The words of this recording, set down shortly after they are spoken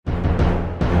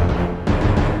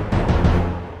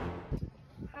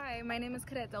my name is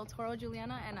Del Torro,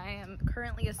 Julianna, and I am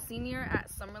currently a senior at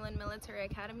Summerlin Military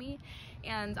Academy.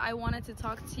 And I wanted to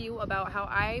talk to you about how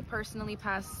I personally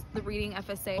passed the reading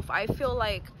FSA. I feel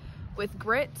like with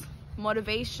grit,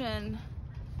 motivation,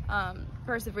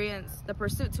 perseverance, the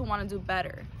pursuit to want to do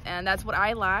better, and that's what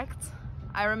I lacked.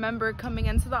 I remember coming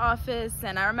into the office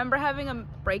and I remember having a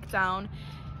breakdown.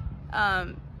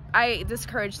 I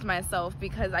discouraged myself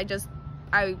because I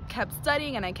kept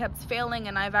studying and I kept failing,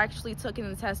 and I've actually taken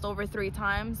the test over 3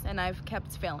 times and I've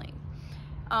kept failing.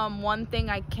 One thing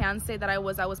I can say that I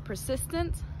was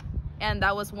persistent, and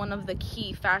that was one of the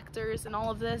key factors in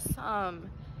all of this.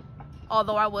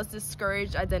 Although I was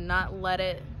discouraged, I did not let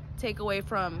it take away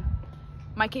from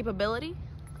my capability.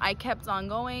 I kept on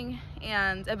going,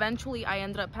 and eventually I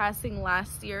ended up passing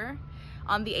last year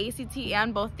on the ACT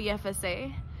and both the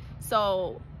FSA.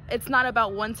 So it's not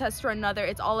about one test or another.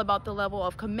 It's all about the level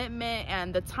of commitment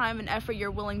and the time and effort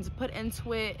you're willing to put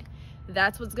into it.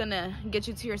 That's what's gonna get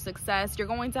you to your success. You're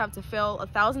going to have to fail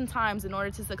 1,000 times in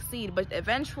order to succeed, but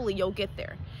eventually you'll get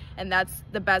there. And that's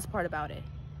the best part about it.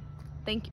 Thank you.